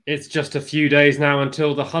It's just a few days now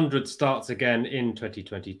until the 100 starts again in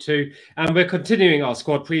 2022, and we're continuing our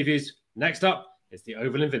squad previews. Next up is the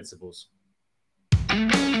Oval Invincibles.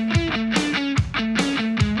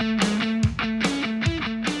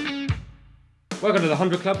 Welcome to the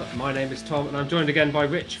 100 Club. My name is Tom, and I'm joined again by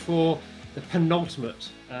Rich for the penultimate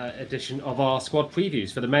edition of our squad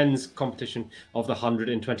previews for the men's competition of the 100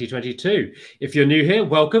 in 2022. If you're new here,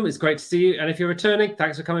 welcome. It's great to see you. And if you're returning,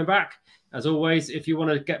 thanks for coming back. As always, if you want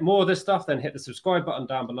to get more of this stuff, then hit the subscribe button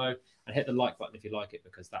down below and hit the like button if you like it,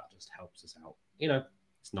 because that just helps us out. You know,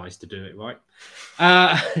 it's nice to do it, right?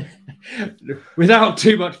 Without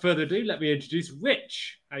too much further ado, let me introduce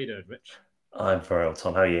Rich. How you doing, Rich? I'm very well,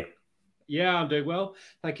 Tom. How are you? Yeah, I'm doing well.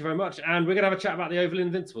 Thank you very much. And we're going to have a chat about the Oval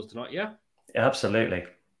Invincibles tonight, yeah? Absolutely.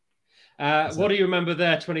 What do you remember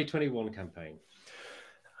their 2021 campaign?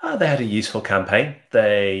 They had a useful campaign.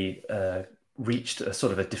 They reached a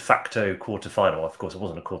sort of a de facto quarterfinal. Of course, it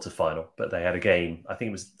wasn't a quarterfinal, but they had a game. I think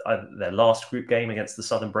it was their last group game against the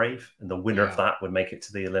Southern Brave, and the winner of that would make it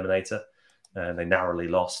to the eliminator. And they narrowly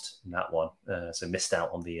lost in that one, so missed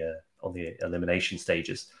out on the elimination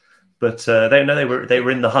stages. But they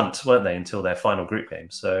were in the hunt, weren't they, until their final group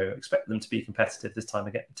game? So expect them to be competitive this time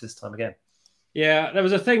again. Yeah, there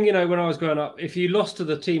was a thing, when I was growing up, if you lost to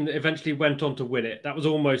the team that eventually went on to win it, that was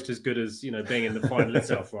almost as good as, being in the final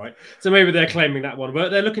itself, right? So maybe they're claiming that one,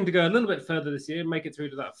 but they're looking to go a little bit further this year, make it through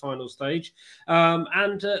to that final stage.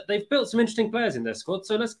 And they've built some interesting players in their squad.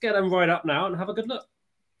 So let's get them right up now and have a good look.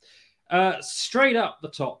 Straight up the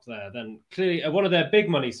top there, then clearly one of their big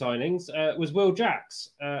money signings was Will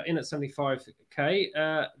Jacks in at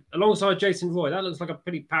 75k alongside Jason Roy. That looks like a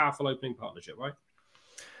pretty powerful opening partnership, right?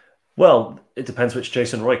 Well, it depends which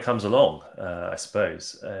Jason Roy comes along, I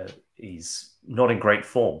suppose. He's not in great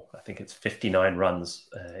form. I think it's 59 runs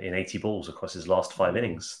in 80 balls across his last 5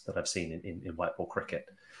 innings that I've seen in white ball cricket.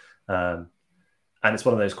 And it's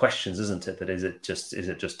one of those questions, isn't it? That is it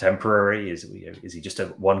just temporary? Is he just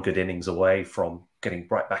one good innings away from getting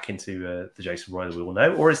right back into the Jason Roy that we all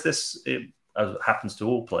know, or is this, as happens to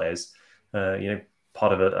all players,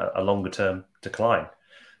 part of a longer term decline?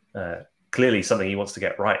 Clearly, something he wants to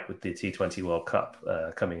get right with the T20 World Cup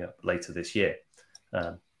coming up later this year.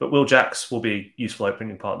 But Will Jacks will be a useful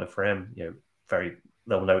opening partner for him.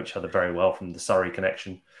 They'll know each other very well from the Surrey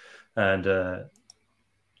connection, and.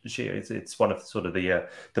 It's one of sort of the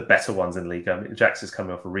better ones in the league. I mean, Jacks is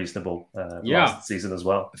coming off a reasonable last season as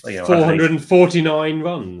well. 449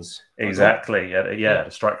 runs. Exactly. A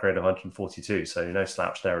strike rate of 142. So no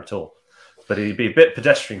slouch there at all. But he'd be a bit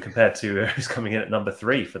pedestrian compared to who's coming in at number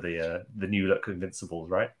 3 for the new look Invincibles,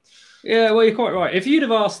 right? Yeah, well, you're quite right. If you'd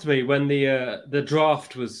have asked me when the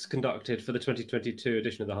draft was conducted for the 2022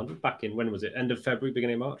 edition of the 100, back in, when was it? End of February,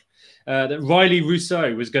 beginning of March, that Riley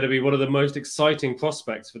Rousseau was going to be one of the most exciting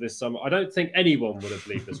prospects for this summer. I don't think anyone would have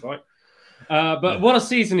believed this, right? But what a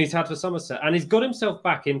season he's had for Somerset. And he's got himself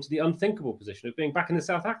back into the unthinkable position of being back in the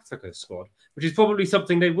South Africa squad, which is probably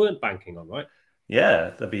something they weren't banking on, right? Yeah,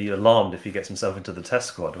 they'd be alarmed if he gets himself into the test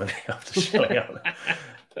squad after showing up.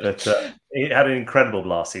 But he had an incredible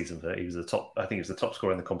last season. He was the top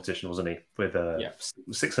scorer in the competition, wasn't he? With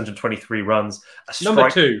 623 runs. Number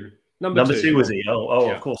two was he?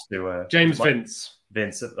 Of course. James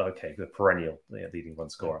Vince. Okay, the perennial leading run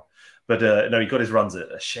scorer. But no, he got his runs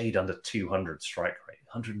at a shade under 200 strike rate,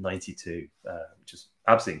 192, which is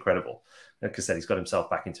absolutely incredible. Like I said, he's got himself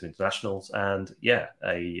back into internationals, and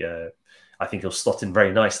I think he'll slot in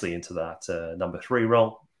very nicely into that number 3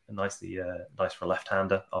 role. Nice for a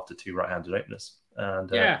left-hander after 2 right-handed openers, and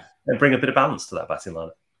bring a bit of balance to that batting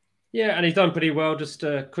lineup. Yeah, and he's done pretty well, just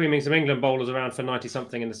creaming some England bowlers around for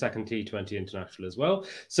 90-something in the second T20 international as well.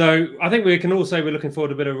 So I think we can all say we're looking forward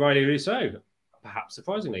to a bit of Riley Rousseau, perhaps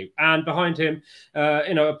surprisingly. And behind him,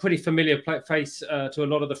 a pretty familiar face to a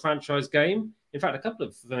lot of the franchise game. In fact, a couple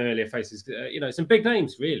of familiar faces, some big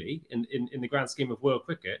names, really, in the grand scheme of world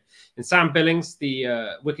cricket. And Sam Billings,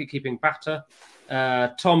 the wicket-keeping batter.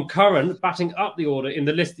 Tom Curran batting up the order in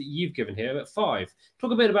the list that you've given here at 5.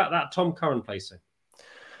 Talk a bit about that Tom Curran placing.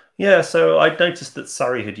 Yeah, so I noticed that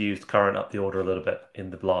Surrey had used Curran up the order a little bit in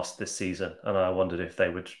the blast this season, and I wondered if they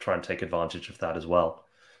would try and take advantage of that as well.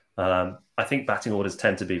 I think batting orders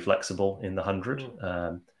tend to be flexible in the 100,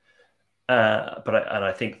 but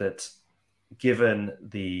I think that given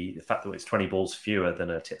the fact that it's 20 balls fewer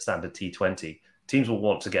than a standard T20, teams will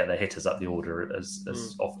want to get their hitters up the order as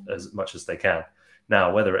much as they can.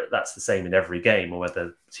 Now, whether that's the same in every game or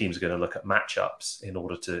whether teams are going to look at matchups in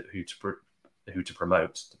order to who to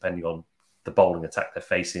promote, depending on the bowling attack they're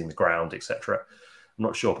facing, the ground, etc. I'm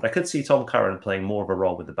not sure, but I could see Tom Curran playing more of a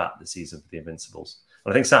role with the bat this season for the Invincibles.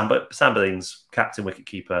 And I think Sam Billings, captain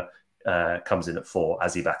wicketkeeper, comes in at 4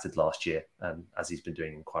 as he batted last year and as he's been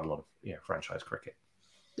doing in quite a lot of franchise cricket.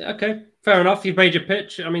 Okay, fair enough. You've made your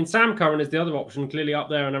pitch. I mean, Sam Curran is the other option, clearly up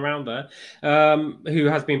there and around there, who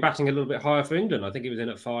has been batting a little bit higher for England. I think he was in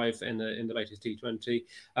at 5 in the latest T20,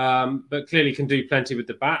 but clearly can do plenty with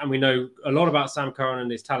the bat. And we know a lot about Sam Curran and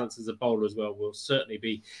his talents as a bowler as well. Will certainly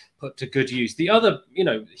be put to good use. The other,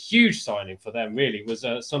 huge signing for them really was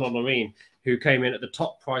Sunil Narine, who came in at the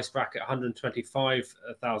top price bracket,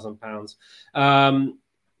 £125,000.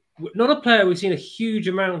 Not a player we've seen a huge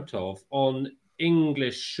amount of on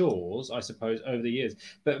English shores, I suppose, over the years,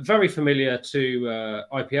 but very familiar to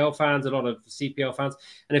IPL fans, a lot of CPL fans,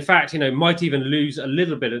 and in fact, might even lose a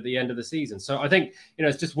little bit at the end of the season. So I think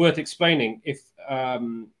it's just worth explaining if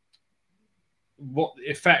what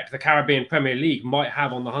effect the Caribbean Premier League might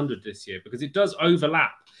have on the 100 this year, because it does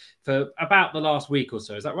overlap for about the last week or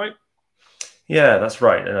so. Is that right? Yeah, that's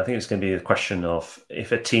right. And I think it's going to be a question of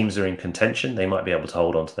if teams are in contention, they might be able to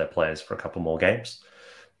hold on to their players for a couple more games.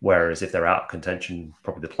 Whereas if they're out of contention,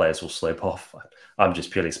 probably the players will slope off. I'm just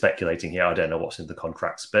purely speculating here. I don't know what's in the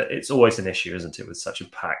contracts, but it's always an issue, isn't it, with such a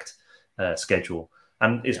packed schedule?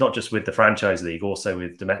 And it's not just with the franchise league, also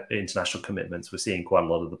with international commitments. We're seeing quite a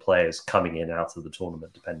lot of the players coming in out of the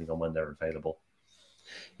tournament, depending on when they're available.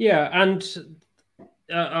 Yeah, and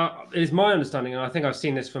it is my understanding, and I think I've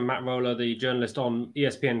seen this from Matt Roller, the journalist on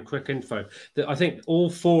ESPN Quick Info, that I think all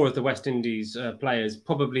 4 of the West Indies players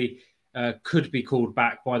probably could be called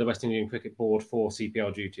back by the West Indian Cricket Board for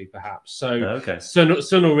CPL duty, perhaps. So, Sunil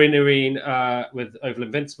Narine with Oval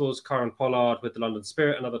Invincibles, Curran Pollard with the London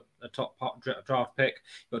Spirit, another top draft pick.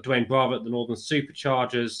 You've got Dwayne Bravo at the Northern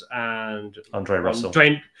Superchargers, and Andre Russell.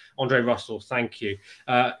 Andre Russell, thank you.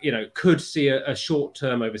 Could see a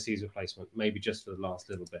short-term overseas replacement, maybe just for the last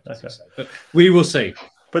little bit, as you say. But we will see.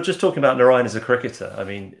 But just talking about Narine as a cricketer, I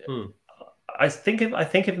mean, I think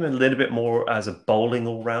of him a little bit more as a bowling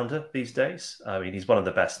all-rounder these days. I mean, he's one of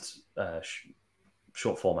the best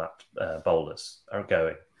short format bowlers are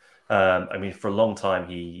going. I mean, for a long time,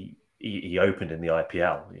 he opened in the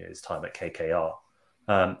IPL, his time at KKR.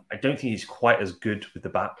 I don't think he's quite as good with the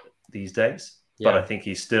bat these days, but I think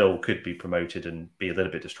he still could be promoted and be a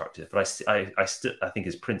little bit destructive. But I think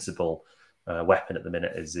his principal weapon at the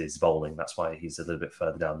minute is bowling. That's why he's a little bit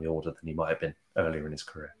further down the order than he might have been earlier in his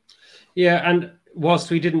career. Yeah, and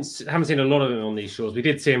whilst we haven't seen a lot of him on these shores, we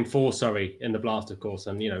did see him for Surrey in the Blast, of course,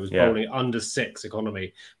 and was bowling under 6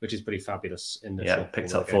 economy, which is pretty fabulous in the short.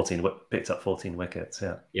 Picked up 14 wickets.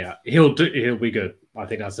 Yeah, he'll be good. I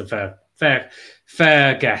think that's a fair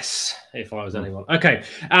guess if I was anyone. Okay,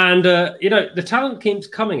 and the talent keeps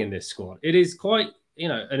coming in this squad. It is quite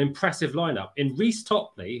an impressive lineup. In Reece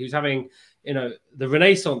Topley, who's having the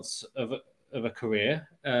renaissance of a career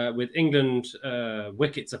with England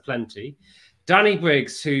wickets aplenty. Danny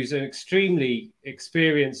Briggs, who's an extremely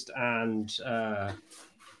experienced and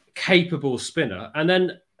capable spinner, and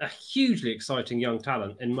then a hugely exciting young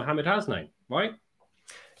talent in Mohammad Hasnain, right?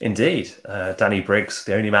 Indeed. Danny Briggs,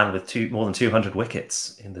 the only man with more than 200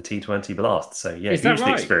 wickets in the T20 Blast. So,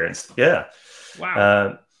 hugely experienced. Yeah.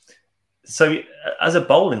 Wow. So as a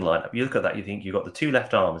bowling lineup, you look at that, you think you've got the 2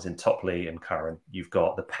 left arms in Topley and Curran. You've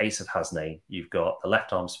got the pace of Hasnain. You've got the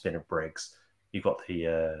left arm spin of Briggs. You've got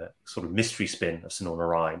the sort of mystery spin of Sunil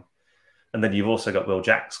Narine. And then you've also got Will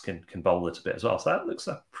Jacks can bowl it a bit as well. So that looks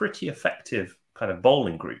a pretty effective kind of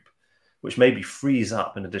bowling group, which maybe frees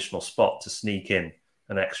up an additional spot to sneak in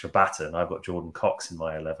an extra batter. And I've got Jordan Cox in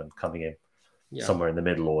my 11 coming in somewhere in the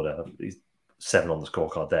middle order. He's 7 on the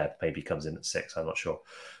scorecard there. Maybe comes in at 6. I'm not sure.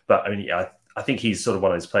 But I think he's sort of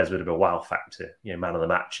one of those players with a bit of a wow factor. Man of the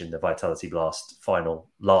match in the Vitality Blast final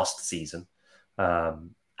last season.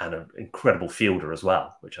 And an incredible fielder as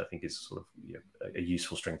well, which I think is sort of a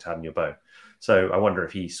useful string to have in your bow. So I wonder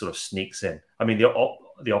if he sort of sneaks in. I mean,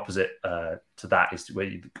 the opposite to that is where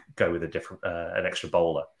you go with an extra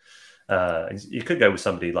bowler. You could go with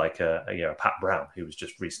somebody like Pat Brown, who was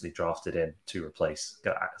just recently drafted in to replace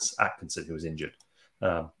Atkinson, who was injured,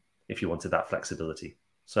 if you wanted that flexibility.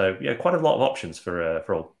 So, quite a lot of options for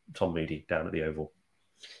old Tom Moody down at the Oval.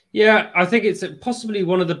 Yeah, I think it's possibly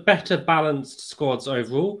one of the better balanced squads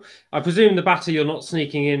overall. I presume the batter you're not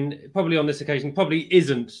sneaking in, probably on this occasion, probably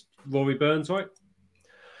isn't Rory Burns, right?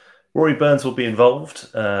 Rory Burns will be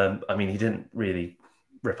involved. I mean, he didn't really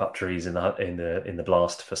rip up trees in the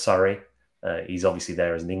Blast for Surrey. He's obviously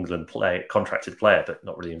there as an England contracted player, but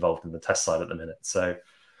not really involved in the Test side at the minute. So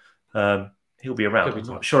he'll be around.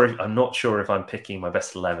 I'm not sure if I'm picking my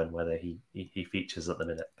best 11 whether he features at the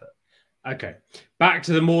minute, but Okay, back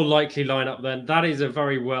to the more likely lineup then. That is a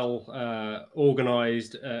very well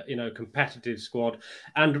organised, competitive squad.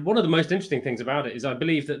 And one of the most interesting things about it is I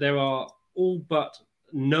believe that there are all but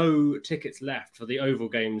no tickets left for the Oval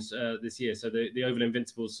games this year. So the Oval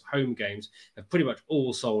Invincibles home games have pretty much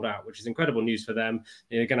all sold out, which is incredible news for them.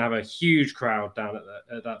 You're going to have a huge crowd down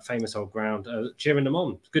at that famous old ground cheering them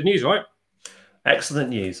on. Good news, right? Excellent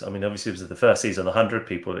news. I mean, obviously, it was the first season, 100.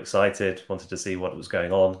 People were excited, wanted to see what was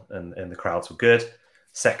going on, and the crowds were good.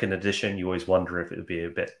 Second edition, you always wonder if it would be a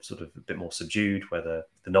bit more subdued, whether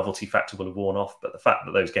the novelty factor will have worn off. But the fact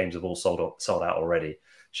that those games have all sold out already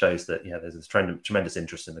shows that there's a tremendous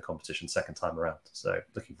interest in the competition second time around. So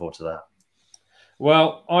looking forward to that.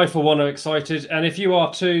 Well, I, for one, are excited. And if you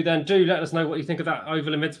are too, then do let us know what you think of that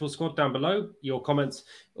Oval Invincible squad down below. Your comments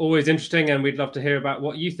always interesting, and we'd love to hear about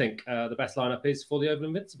what you think the best lineup is for the Oval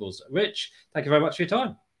Invincibles. Rich, thank you very much for your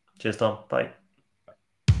time. Cheers, Tom. Bye.